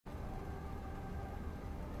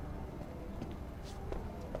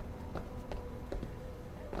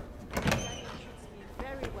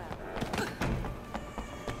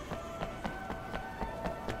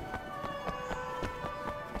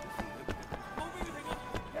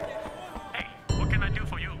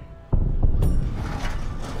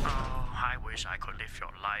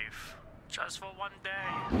just for one day.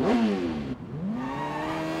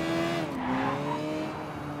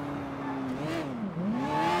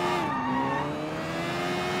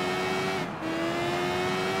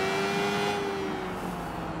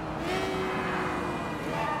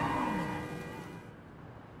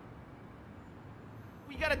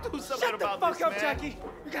 Do something Shut the about fuck this, up, man. Jackie.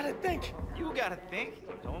 You gotta think. You gotta think.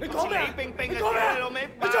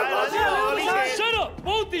 Shut up,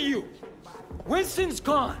 both of you! Winston's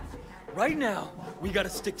gone. Right now, we gotta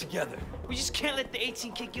stick together. We just can't let the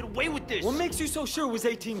 18K get away with this. What makes you so sure it was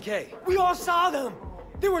 18K? We all saw them.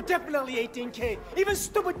 They were definitely 18K. Even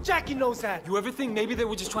stupid Jackie knows that. You ever think maybe they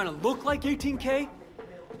were just trying to look like 18K?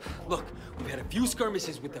 Look, we've had a few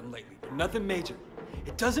skirmishes with them lately, but nothing major.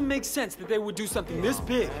 It doesn't make sense that they would do something this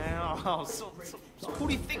big. So who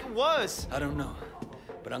do you think it was? I don't know,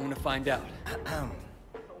 but I'm gonna find out.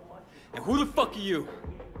 And who the fuck are you?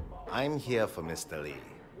 I'm here for Mr. Lee.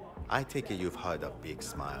 I take it you've heard of Big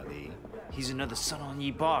Smile Lee. He's another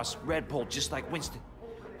son-on-ye boss, Red Pole, just like Winston.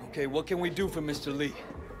 Okay, what can we do for Mr. Lee?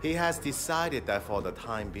 He has decided that for the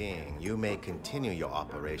time being, you may continue your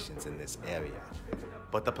operations in this area.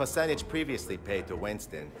 But the percentage previously paid to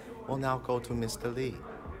Winston will now go to Mr. Lee.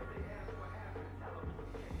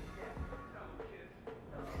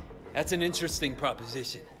 That's an interesting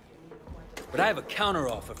proposition. But I have a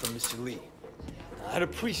counteroffer from Mr. Lee. I'd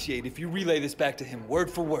appreciate if you relay this back to him word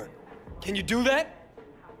for word. Can you do that?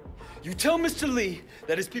 You tell Mr. Lee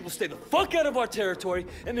that his people stay the fuck out of our territory,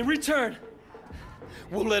 and in return,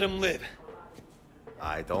 we'll let him live.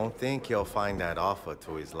 I don't think you'll find that offer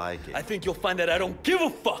to his liking. I think you'll find that I don't give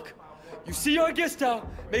a fuck. You see our guest out,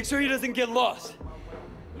 make sure he doesn't get lost.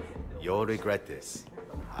 You'll regret this.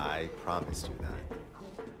 I promise you that.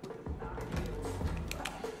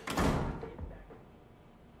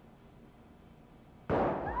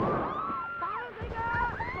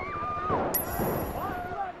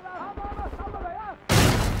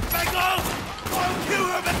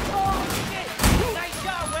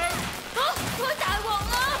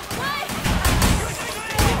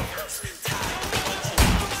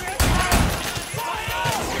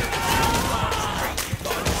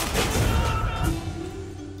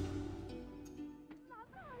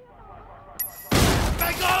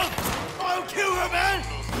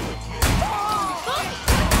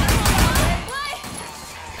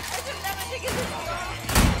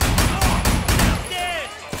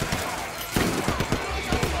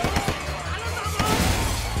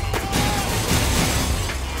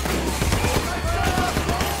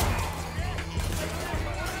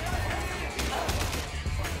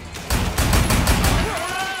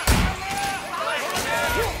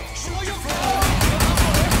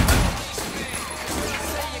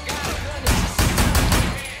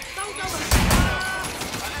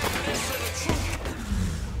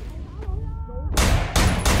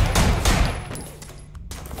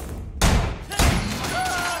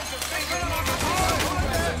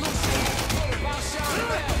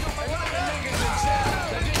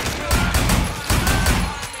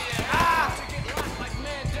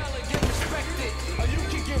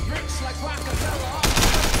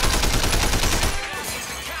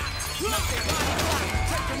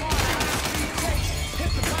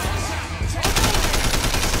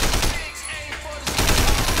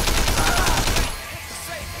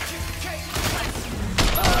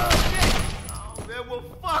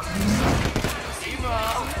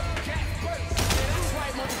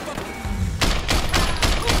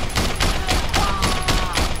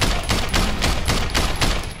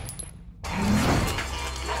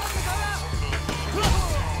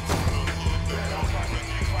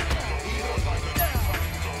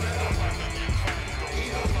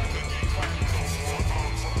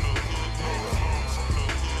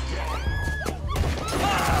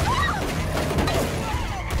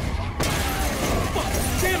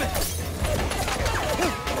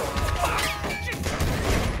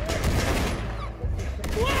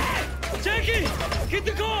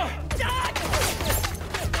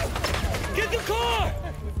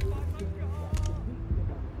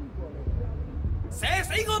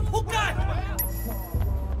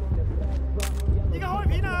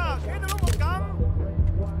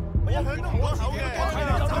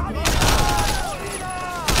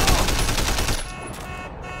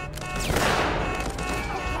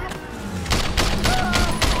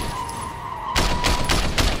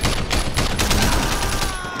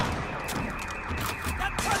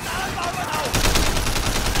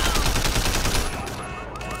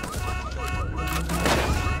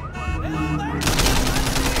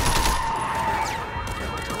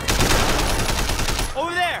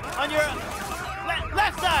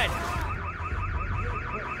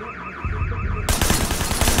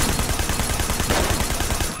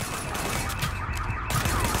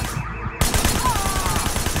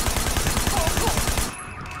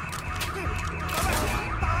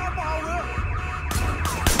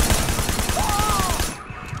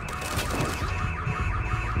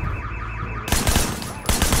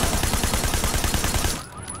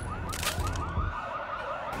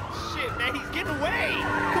 man. He's getting away.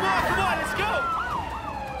 Come on, let's go.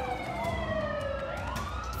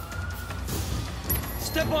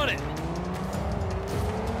 Step on it.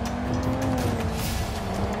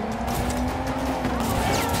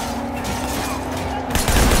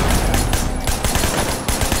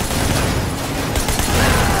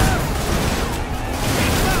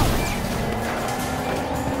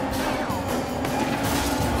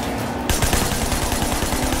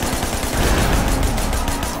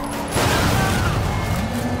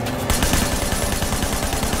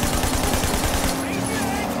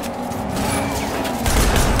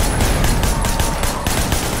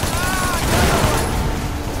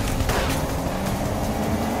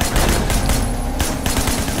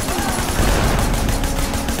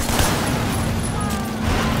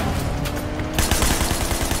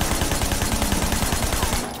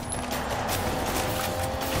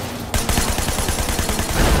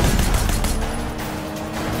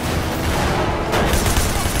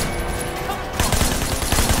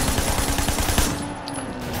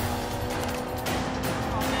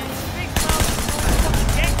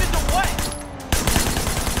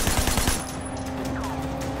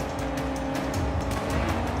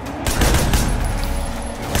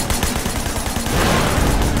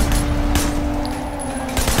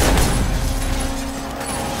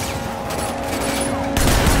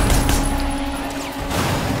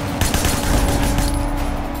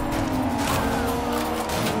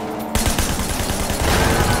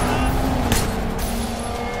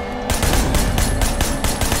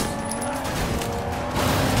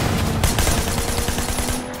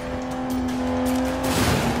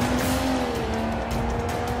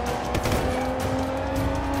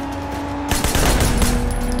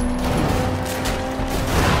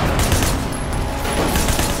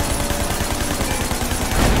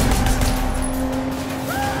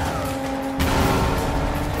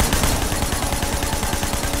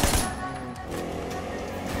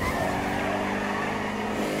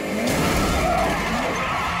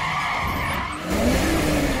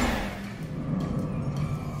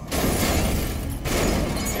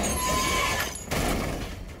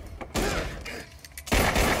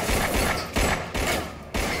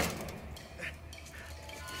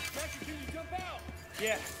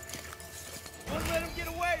 Yeah. Don't let him get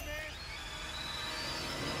away, man.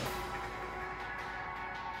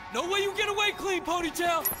 No way you get away clean,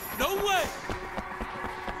 Ponytail! No way!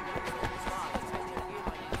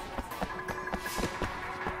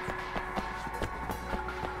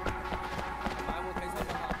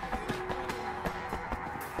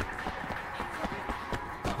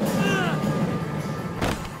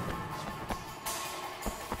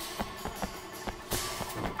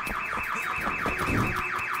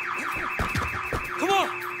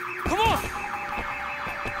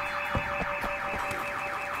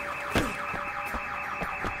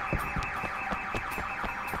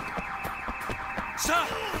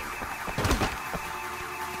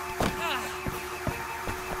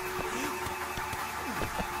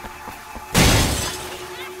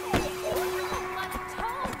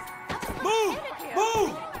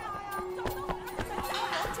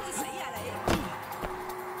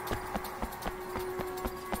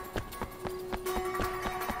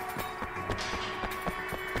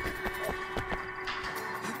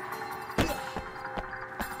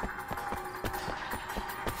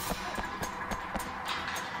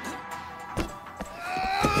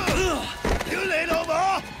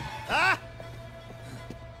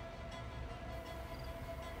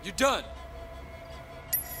 You done?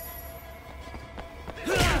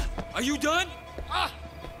 Are you done? I'm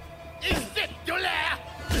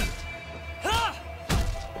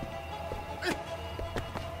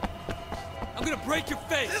gonna break your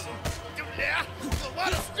face.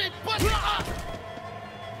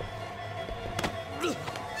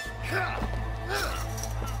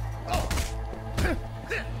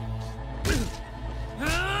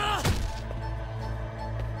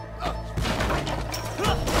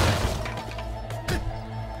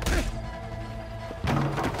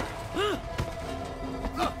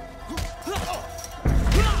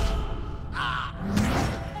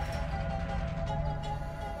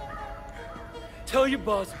 Tell your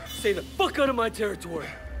boss, stay the fuck out of my territory.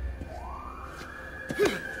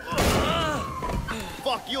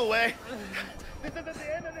 Fuck you, eh? This isn't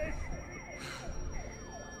the end of this.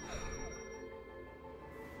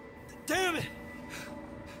 Damn it!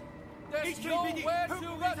 There's nowhere to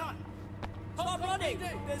run. Stop running.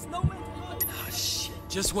 There's nowhere to run. Ah, shit.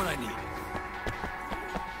 Just what I need.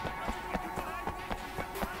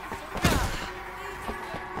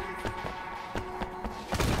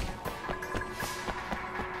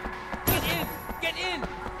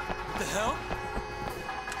 What the hell?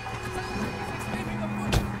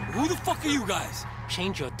 Who the fuck are you guys?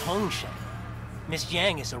 Change your tone, Shen. Miss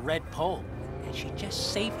Yang is a red pole, and she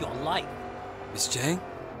just saved your life. Miss Jang?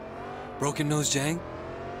 Broken Nose Jang?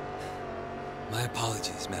 My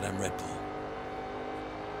apologies, Madame Red Bull.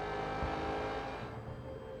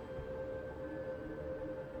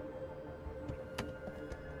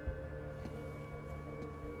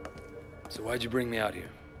 So why'd you bring me out here?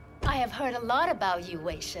 I have heard a lot about you,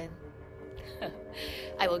 Wei Shen.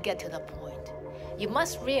 I will get to the point. You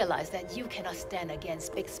must realize that you cannot stand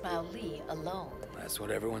against Big Smile Lee alone. That's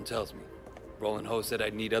what everyone tells me. Roland Ho said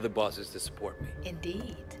I'd need other bosses to support me.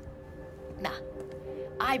 Indeed. Nah,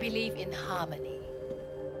 I believe in harmony,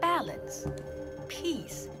 balance,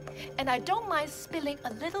 peace, and I don't mind spilling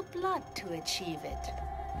a little blood to achieve it.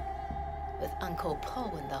 With Uncle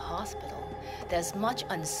Po in the hospital, there's much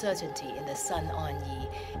uncertainty in the Sun On Yi.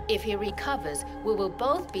 If he recovers, we will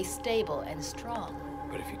both be stable and strong.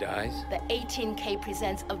 But if he dies? The 18K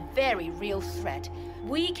presents a very real threat.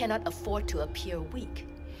 We cannot afford to appear weak.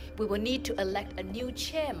 We will need to elect a new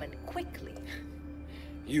chairman quickly.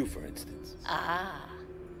 You, for instance. Ah,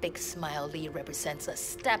 Big Smile Lee represents a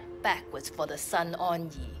step backwards for the Sun On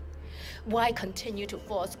Yi. Why continue to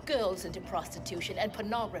force girls into prostitution and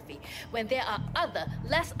pornography when there are other,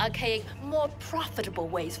 less archaic, more profitable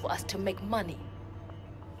ways for us to make money?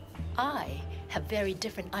 I have very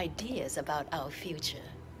different ideas about our future.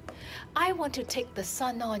 I want to take the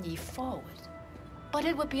Sun On Yi forward, but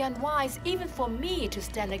it would be unwise even for me to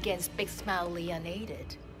stand against Big Smile Lee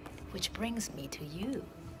unaided, which brings me to you.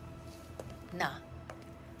 Now,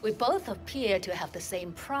 we both appear to have the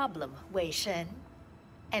same problem, Wei Shen,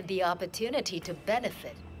 and the opportunity to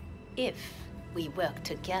benefit if we work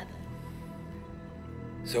together.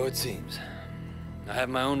 So it seems. I have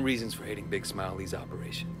my own reasons for hating Big Smile Lee's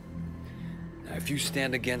operation. Now, if you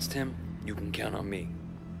stand against him, you can count on me.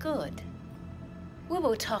 Good. We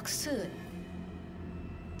will talk soon.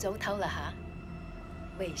 早唞啦吓，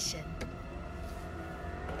魏生。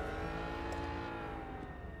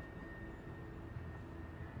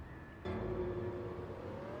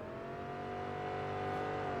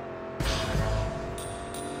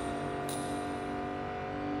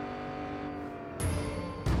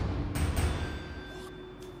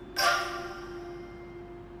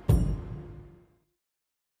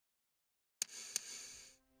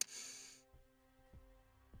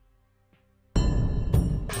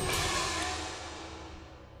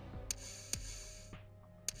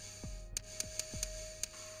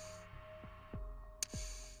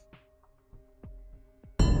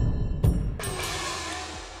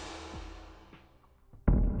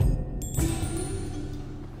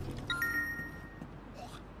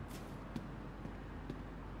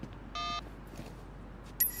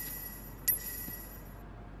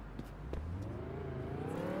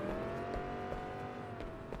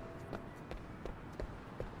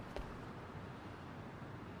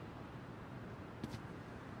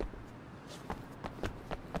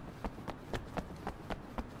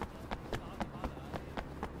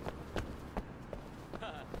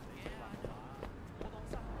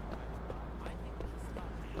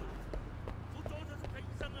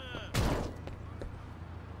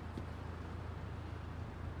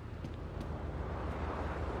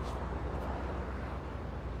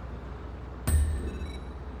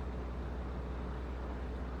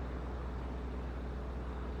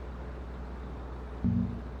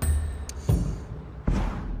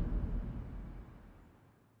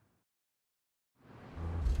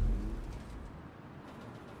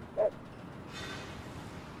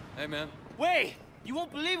Hey, man. Wait! You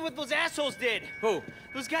won't believe what those assholes did! Who?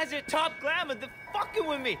 Those guys at Top Glamour, they're fucking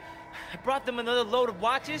with me! I brought them another load of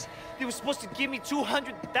watches. They were supposed to give me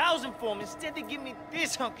 200,000 for them. Instead, they give me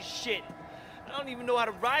this hunk of shit. I don't even know how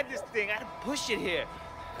to ride this thing. I had to push it here.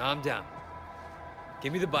 Calm down.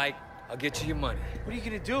 Give me the bike. I'll get you your money. What are you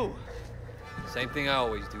gonna do? Same thing I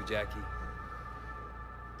always do, Jackie.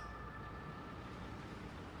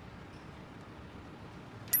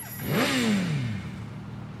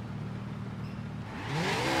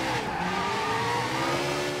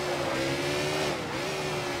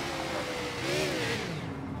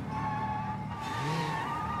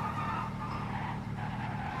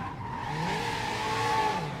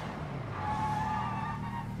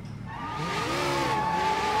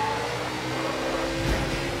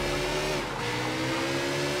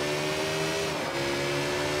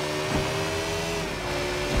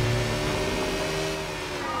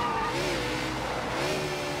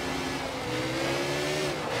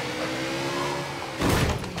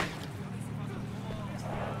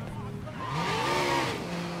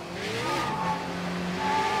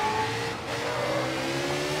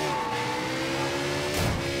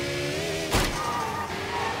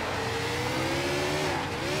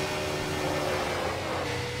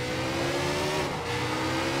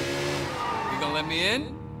 me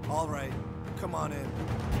in? All right, come on in.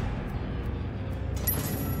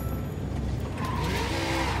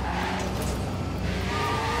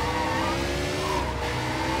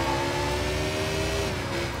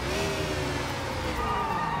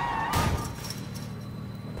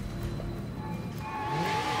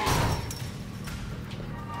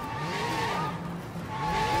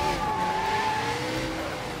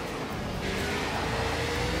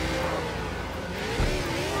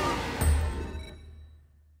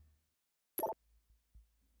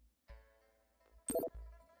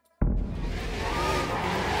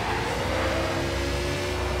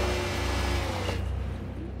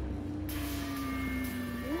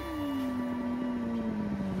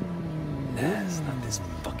 Not this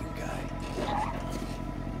fucking guy.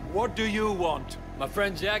 What do you want? My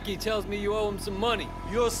friend Jackie tells me you owe him some money.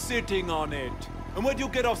 You're sitting on it. And where'd you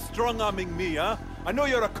get off strong-arming me, huh? I know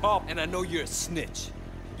you're a cop. And I know you're a snitch.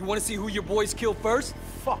 You want to see who your boys kill first?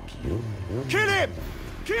 Fuck you. Kill him!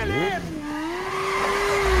 Kill him!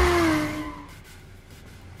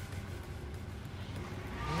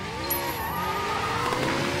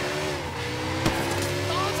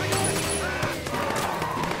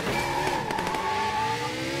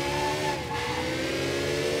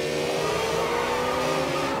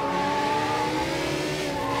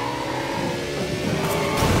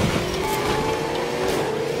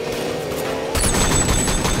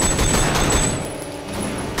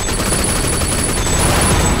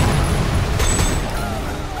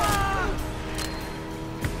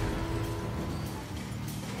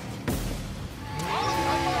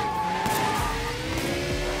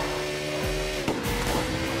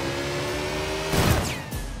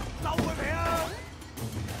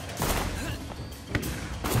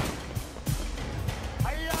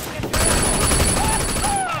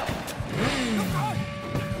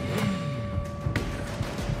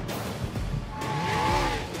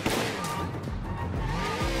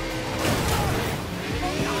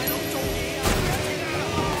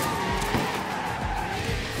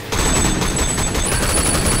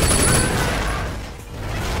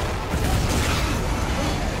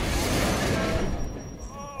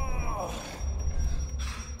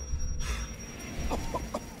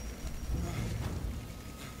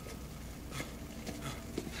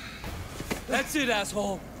 That's it,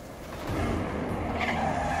 asshole.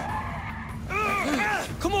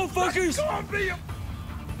 Come on, fuckers! Come on, be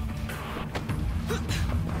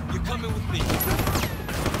You're coming with me.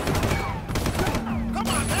 Come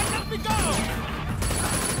on, man, let me go!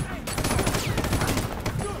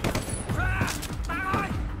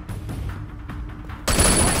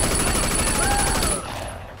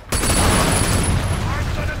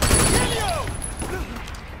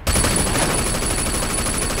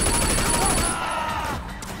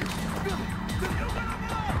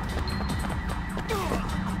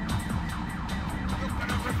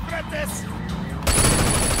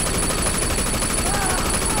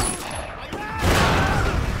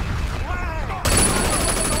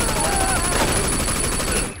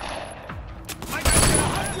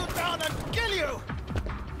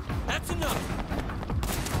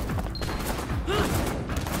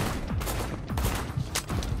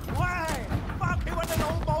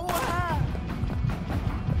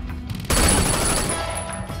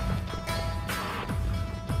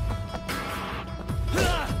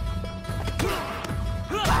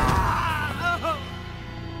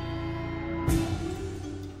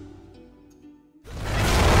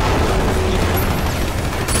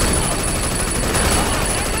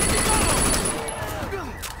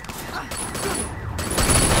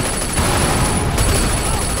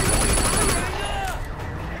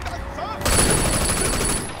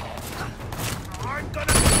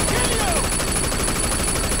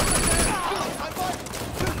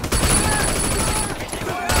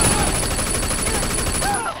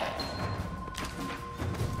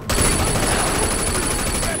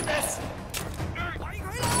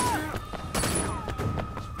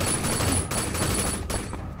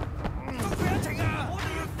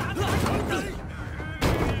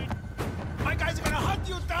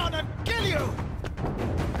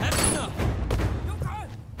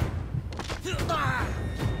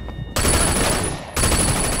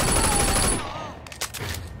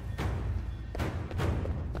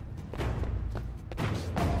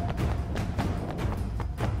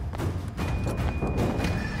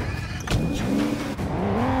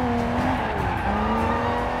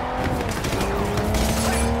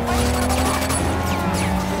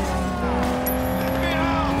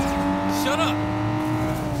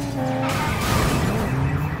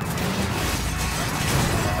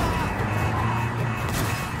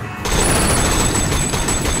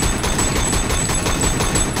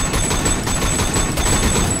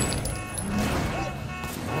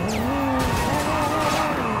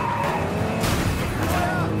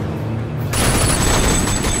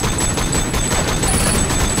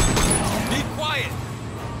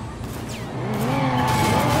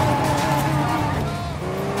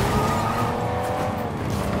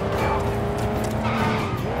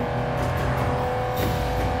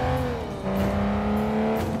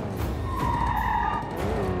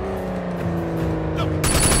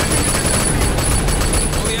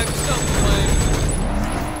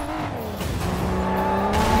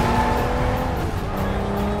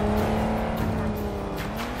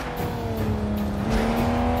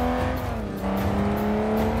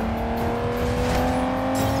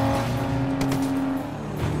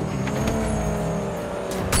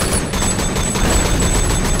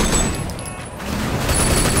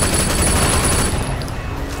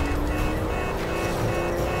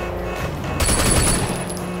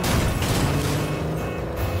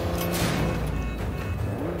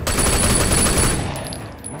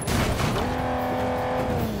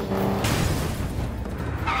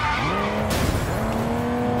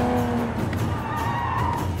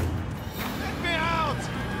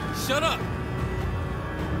 Shut up!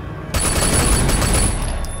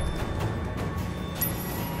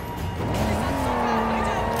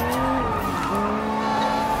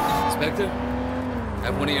 Inspector, I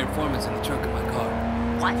have one of your informants in the trunk of my car.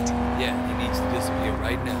 What? Yeah, he needs to disappear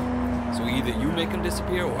right now. So either you make him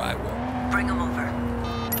disappear or I will. Bring him over.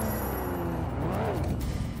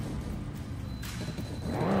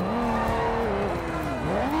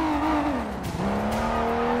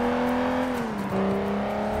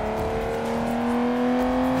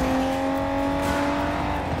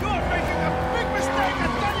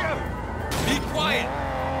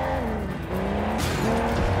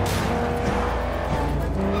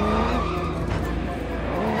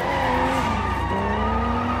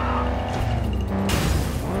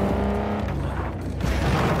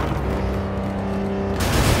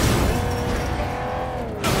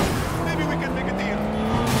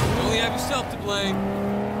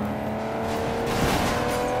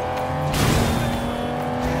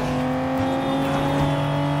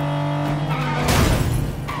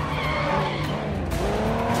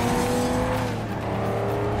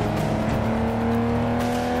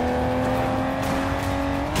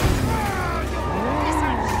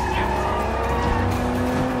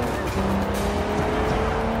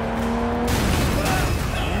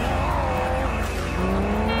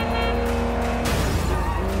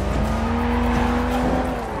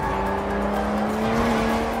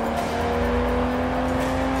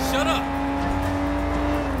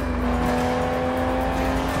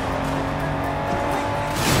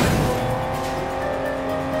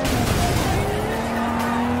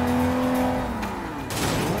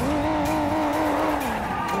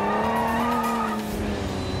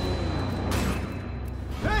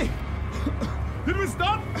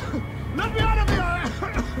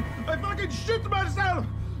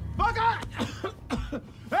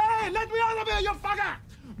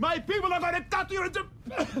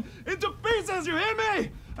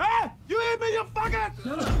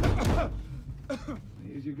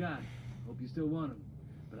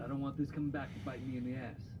 This coming back to bite me in the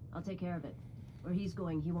ass. I'll take care of it. Where he's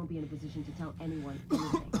going, he won't be in a position to tell anyone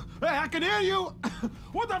anything. Hey, I can hear you!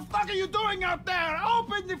 What the fuck are you doing out there?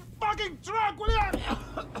 Open the fucking trunk, will you?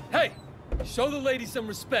 Hey! Show the lady some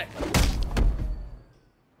respect.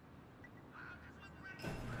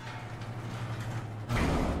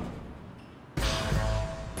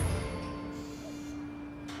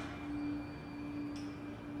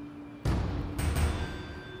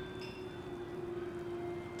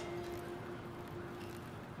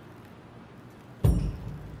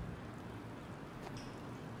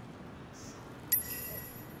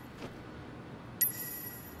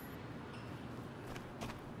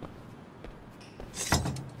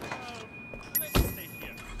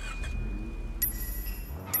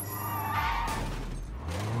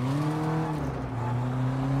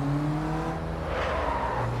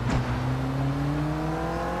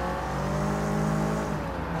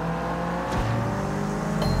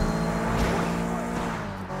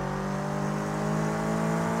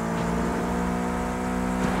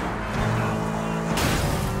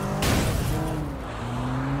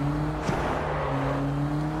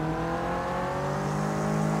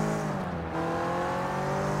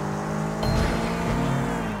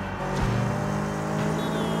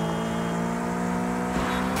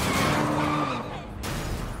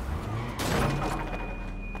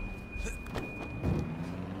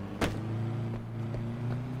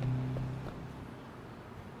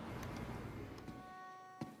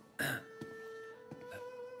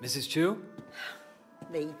 Mrs. Chu?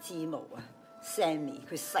 你知冇啊 ？Sammy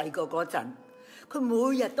佢細個嗰陣，佢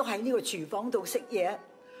每日都喺呢個廚房度食嘢，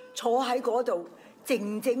坐喺嗰度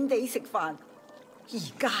靜靜地食飯。而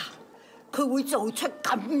家佢會做出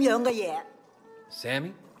咁樣嘅嘢。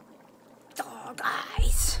Sammy? Dog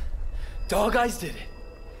eyes. Dog eyes did it.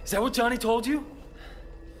 Is that what Johnny told you?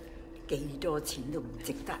 幾多錢都唔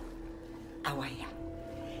值得。阿威啊，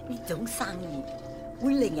呢種生意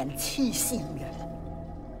會令人黐線嘅。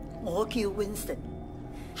我叫 Winston，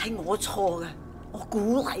 係我錯㗎，我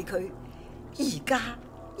鼓勵佢。而家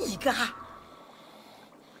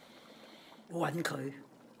揾佢，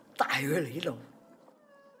帶佢嚟呢度。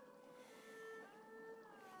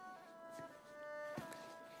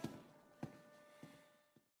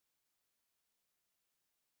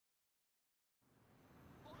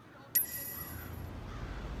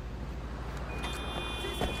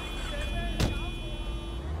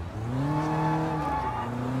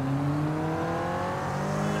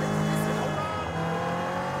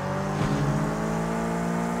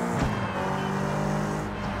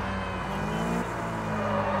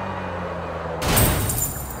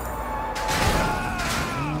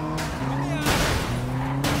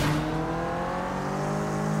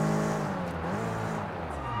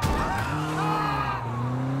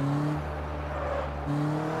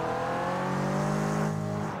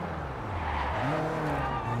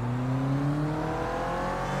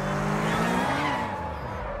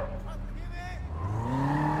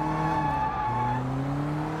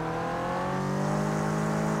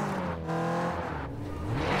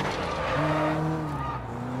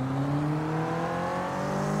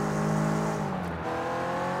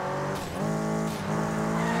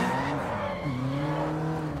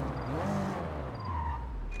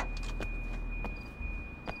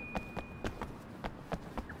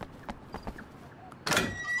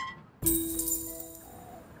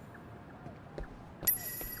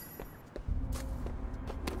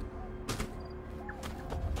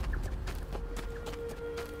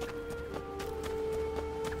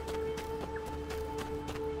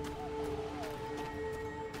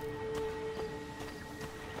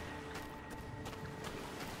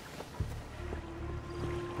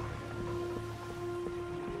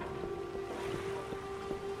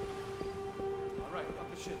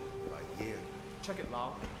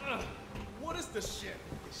What is this shit?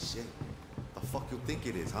 This shit? The fuck you think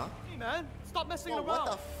it is, huh? Hey, man, stop messing around. What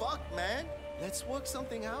the fuck, man? Let's work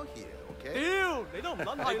something out here, okay? Ew, they don't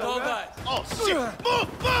run Hey, go guys. Oh, shit! Move!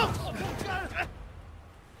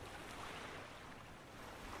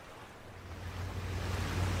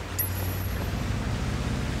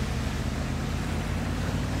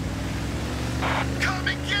 Come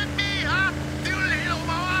and get me, huh? 屌你老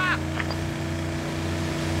母啊!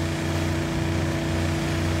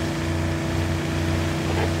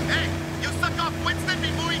 Hey, you suck off Winston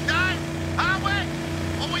before he died? Huh, wait?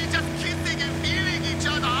 Or were you just kissing and feeling each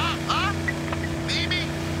other, huh? Maybe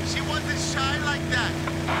she wasn't shy like that.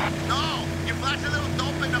 No, you flashed a little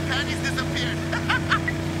dope and the panties disappeared.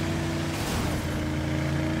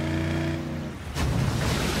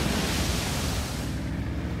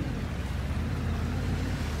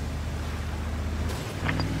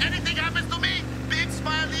 Anything happens to me, Big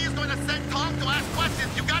Smiley is going to send Tom to ask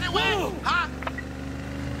questions. You got it, Wayne? Huh?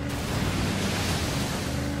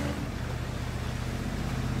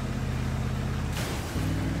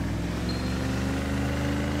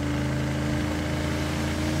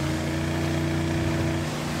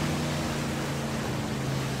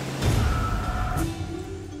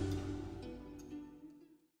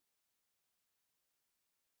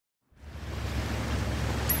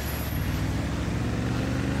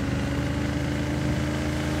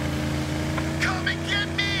 Come and get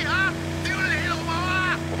me, huh? 屌你老母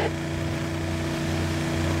啊!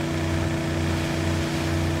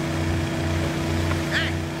 Hey,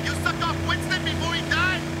 you suck off Winston before he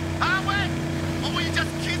died? Huh, wait? Or were you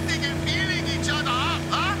just kissing and feeling each other,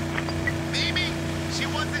 huh? Maybe she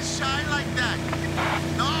wasn't shy like that.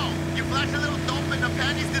 No, you flashed a little dope and the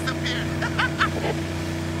panties disappeared.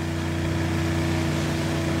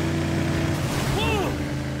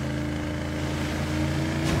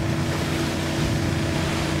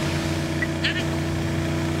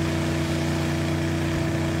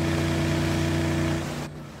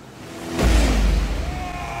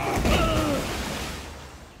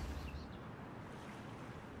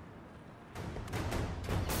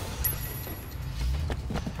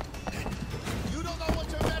 You don't know what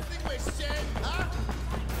you're messing with, shit, huh?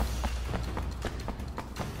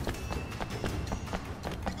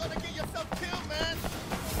 You're gonna get yourself killed, man.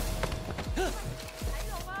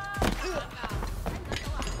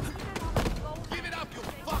 Give it up, you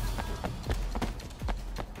fuck.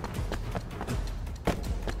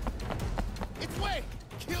 It's Wei.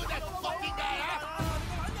 Kill that fucking guy, huh?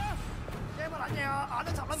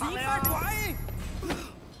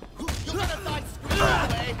 You're gonna die screwed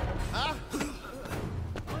away, huh?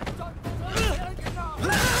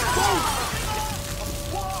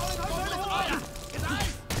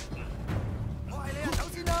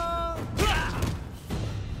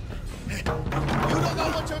 You don't know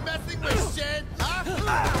what you're messing with, shit, huh?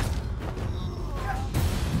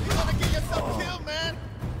 You're gonna get yourself killed, man.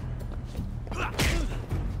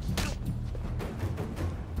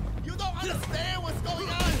 You don't understand what's going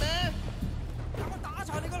on, man. Come on!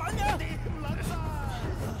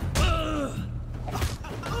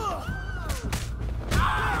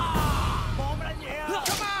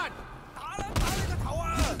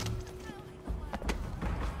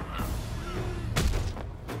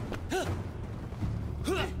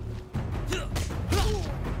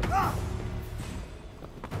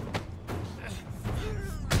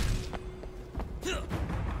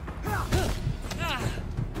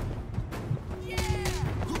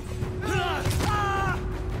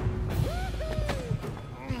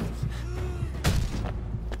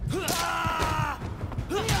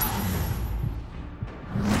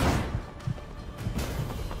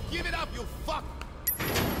 Give it up, you fuck!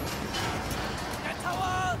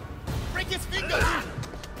 Break his fingers!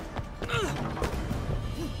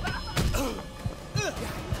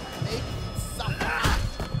 Make suffer!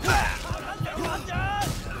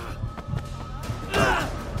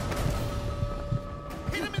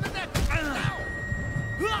 Hit him in the neck! Now!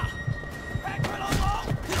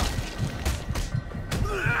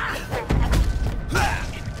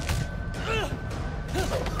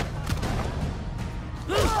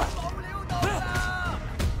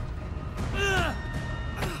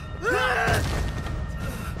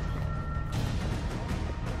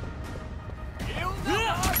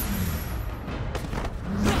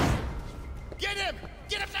 Get him!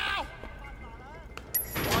 Get him now!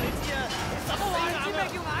 我你知啊，你實死眼知咩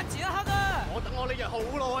叫眼前一黑啊！我等我呢日好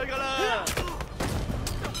耐㗎啦。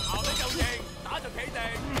校你就型，打就企定。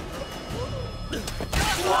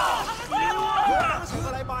哇！上個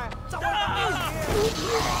禮拜就係咁嘅。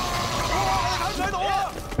喺度啊！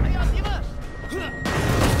哎呀點啊！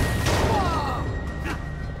哇！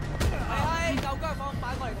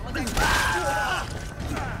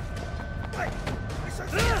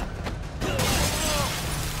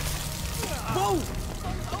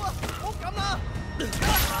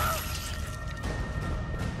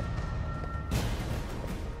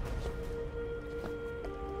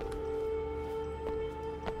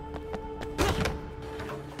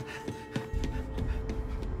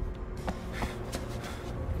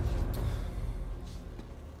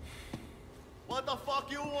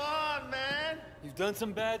 you want, man? You've done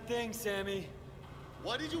some bad things, Sammy.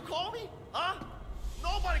 What did you call me? Huh?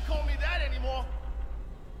 Nobody called me that anymore.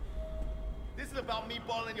 This is about me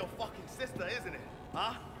balling your fucking sister, isn't it?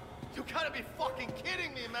 Huh? You gotta be fucking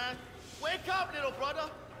kidding me, man. Wake up, little brother.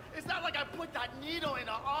 It's not like I put that needle in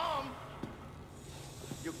her arm.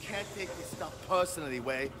 You can't take this stuff personally,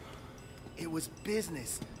 Wei. It was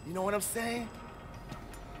business. You know what I'm saying?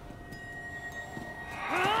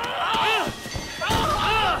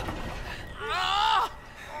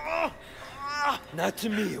 Not to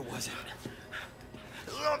me, it wasn't.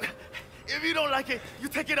 Look, if you don't like it, you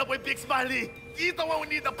take it up with Big Smiley. He's the one who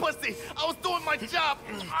needs the pussy. I was doing my job.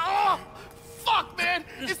 Fuck, man.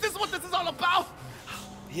 Is this what this is all about?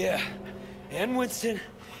 Yeah, and Winston,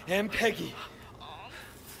 and Peggy.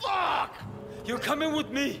 Fuck! You're coming with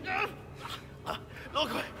me.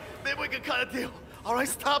 Look, maybe we can cut a deal. All right,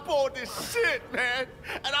 stop all this shit, man.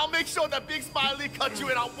 And I'll make sure that Big Smiley cuts you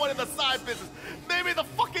in on one of the side business. Maybe the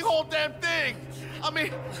fucking whole damn thing. I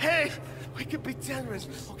mean, hey, we can be generous,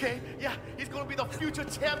 okay? Yeah, he's gonna be the future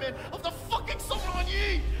chairman of the fucking Solon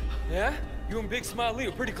Yi. Yeah? You and Big Smiley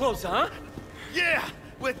are pretty close, huh? Yeah,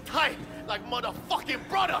 we're tight, like motherfucking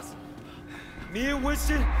brothers. Me and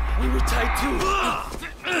Winston, we were tight too.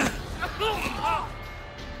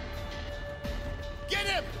 Get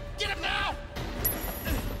him! Get him now!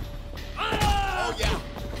 Oh yeah,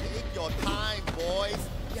 take your time, boys.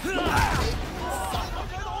 Yeah, take suffer.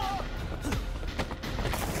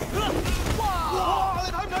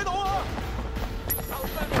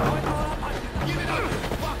 Give it up!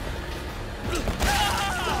 Fuck!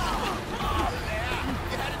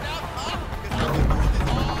 You had enough, huh? 'Cause I've been doing this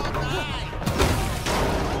all night.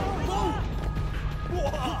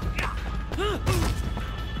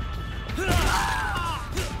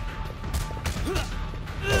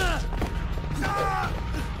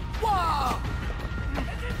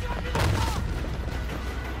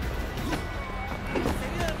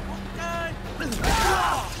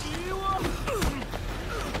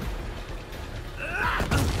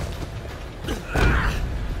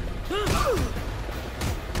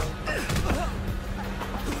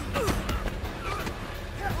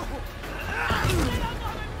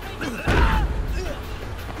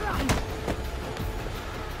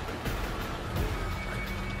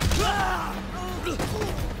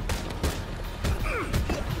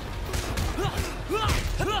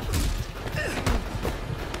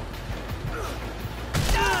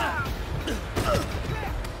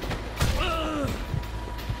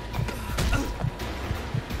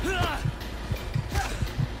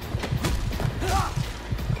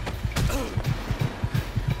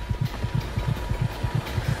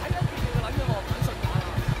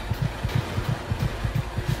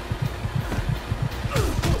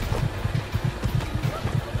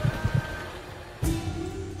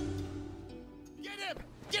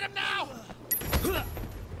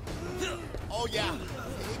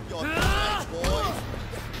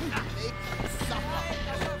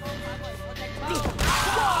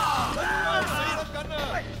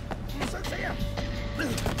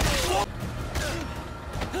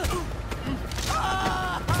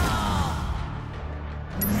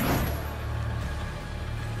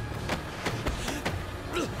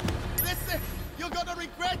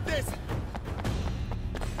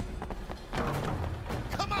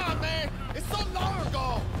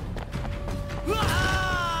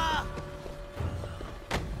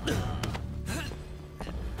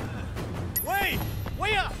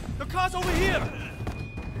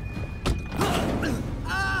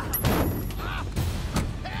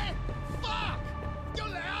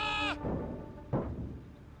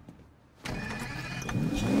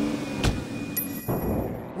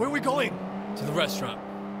 Where are we going? To the restaurant.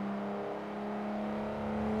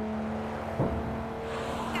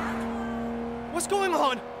 What's going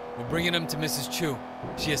on? We're bringing him to Mrs. Chu.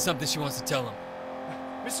 She has something she wants to tell him.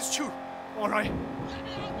 Mrs. Chu, all right.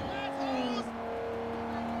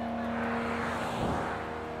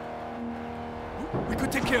 We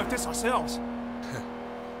could take care of this ourselves.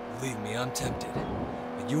 Believe me, I'm tempted.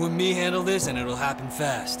 But you and me handle this and it'll happen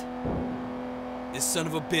fast. This son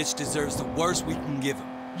of a bitch deserves the worst we can give him.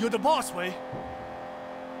 You're the boss, Wei.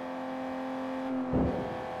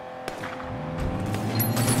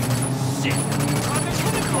 Shit! They're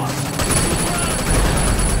coming for us!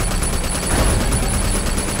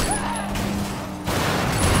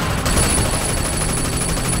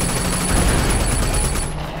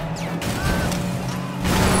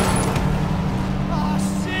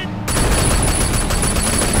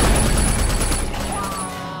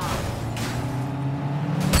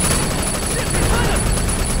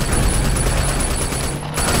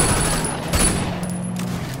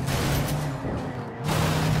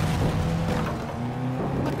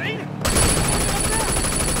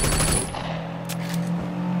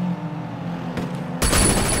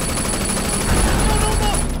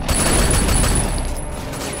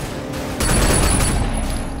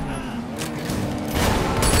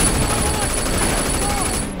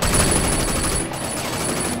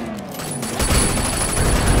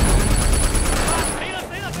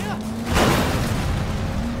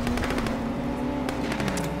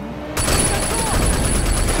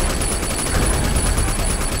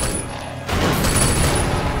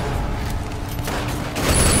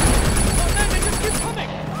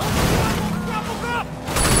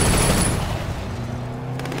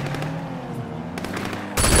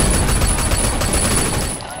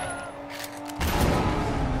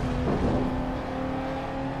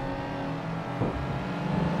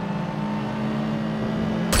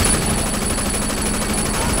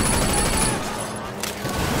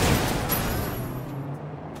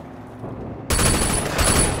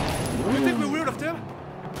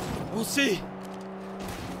 see.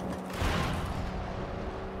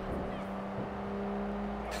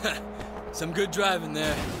 Some good driving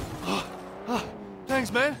there.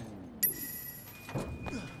 Thanks, man.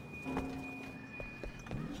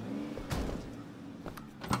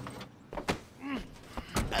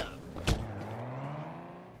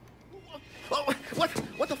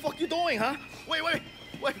 What the fuck you doing, huh? Wait!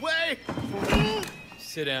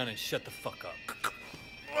 Sit down and shut the fuck up.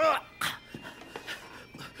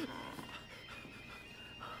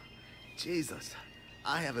 Jesus,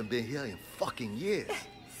 I haven't been here in fucking years.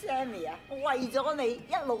 Sammy 啊，我為咗你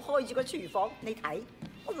一路開住個廚房，你睇，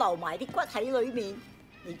我留埋啲骨喺裏面，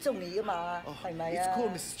你中意噶嘛？係咪啊 It's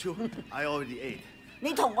cool, Mrs. Chu. I already ate.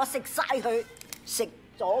 你同我食晒佢，食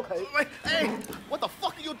咗佢。Wait, hey! What the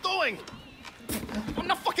fuck are you doing? I'm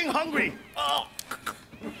not fucking hungry.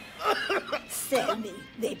 Sammy，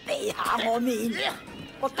 你避下我面，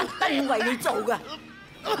我特登為你做噶，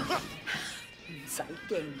唔使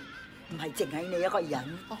驚。 唔係淨係你一個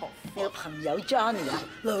人，你個朋友 Johnny 啊，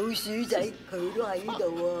老鼠仔佢都喺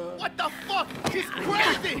度啊。What the fuck? He's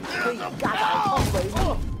crazy! 佢而家喺湯裏面，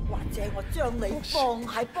或者我將你放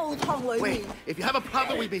喺煲湯裏面。Wait, if you have a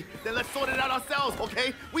problem with me, then let's sort it out ourselves,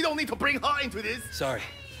 okay? We don't need to bring her into this. Sorry.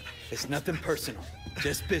 It's nothing personal.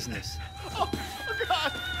 Just business. Oh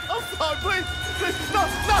God! I'm sorry, please! No!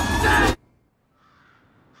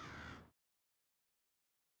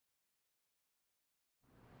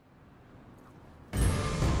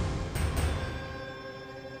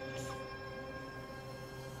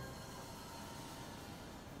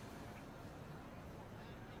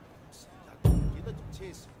 車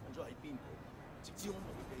匙揾咗喺邊度，直至我冇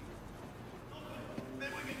記。你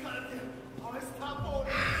會記得嘅，我係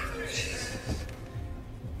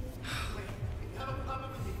Starboard。If you have a problem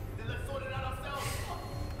with me, then let's sort it out ourselves.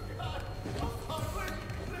 God, I'm sorry.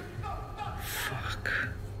 No. Fuck.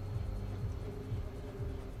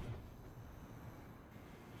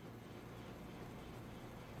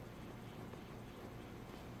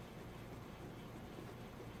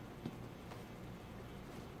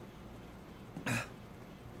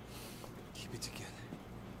 Keep it together.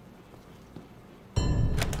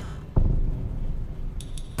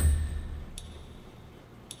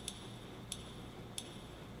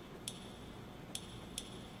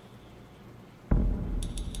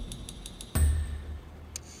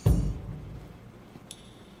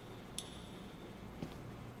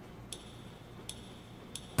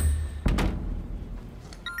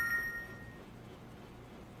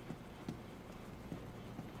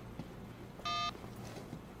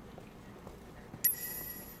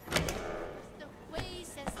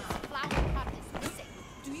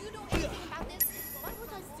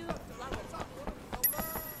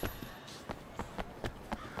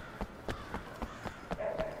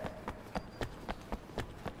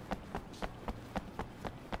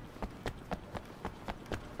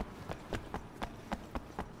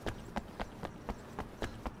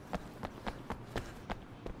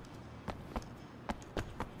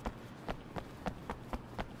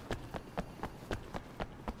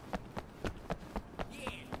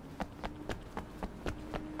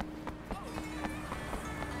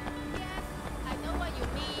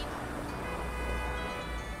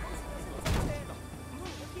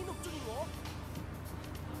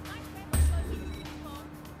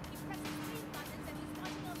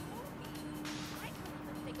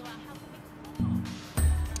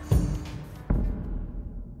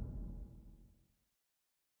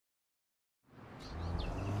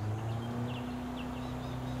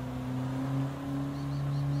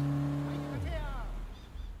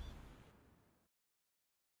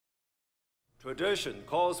 Tradition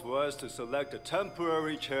calls for us to select a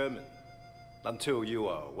temporary chairman until you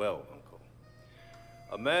are well, Uncle.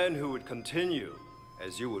 A man who would continue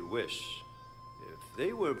as you would wish. If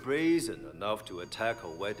they were brazen enough to attack a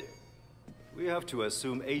wedding, we have to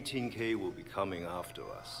assume 18K will be coming after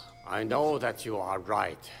us. I know that you are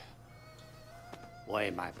right.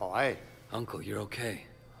 Wait, my boy. Uncle, you're okay.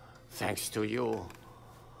 Thanks to you.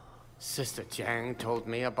 Sister Jiang told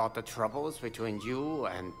me about the troubles between you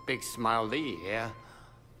and Big Smile Lee here.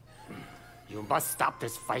 You must stop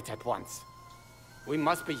this fight at once. We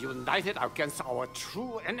must be united against our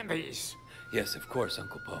true enemies. Yes, of course,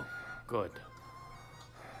 Uncle Po. Good.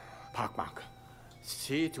 Pak Mak,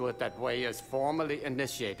 see to it that Wei is formally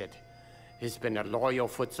initiated. He's been a loyal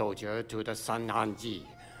foot soldier to the Sun Han Yi.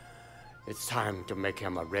 It's time to make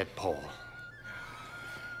him a red pole.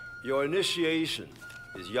 Your initiation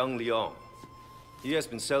is young Leon. He has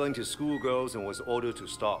been selling to schoolgirls and was ordered to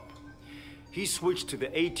stop. He switched to the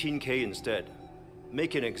 18K instead.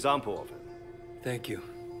 Make an example of him. Thank you.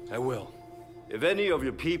 I will. If any of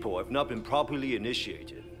your people have not been properly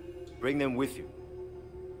initiated, bring them with you.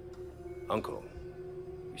 Uncle,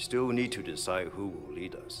 we still need to decide who will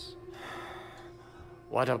lead us.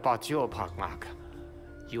 What about you, Pakmak?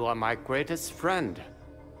 You are my greatest friend.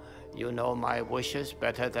 You know my wishes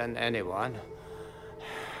better than anyone.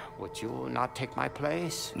 Would you not take my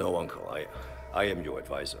place? No, Uncle. I am your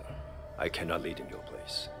advisor. I cannot lead in your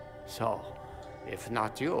place. So, if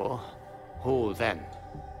not you, who then?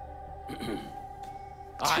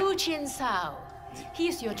 Chu Chin Sao. He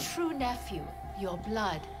is your true nephew, your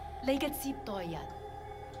blood. Legacy Doyan.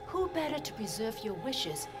 Who better to preserve your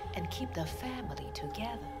wishes and keep the family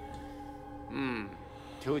together?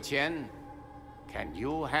 Tu Qian, can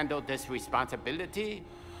you handle this responsibility?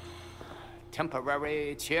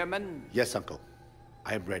 Temporary chairman? Yes, Uncle.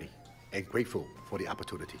 I am ready and grateful for the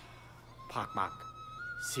opportunity. Pakmak,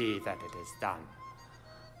 see that it is done.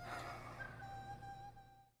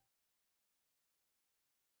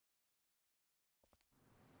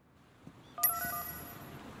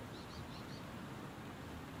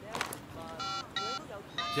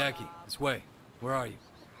 Jackie, this way. Where are you?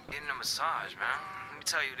 Getting a massage, man. Let me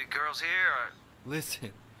tell you, the girls here are...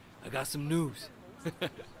 Listen, I got some news.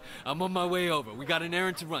 I'm on my way over. We got an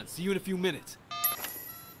errand to run. See you in a few minutes.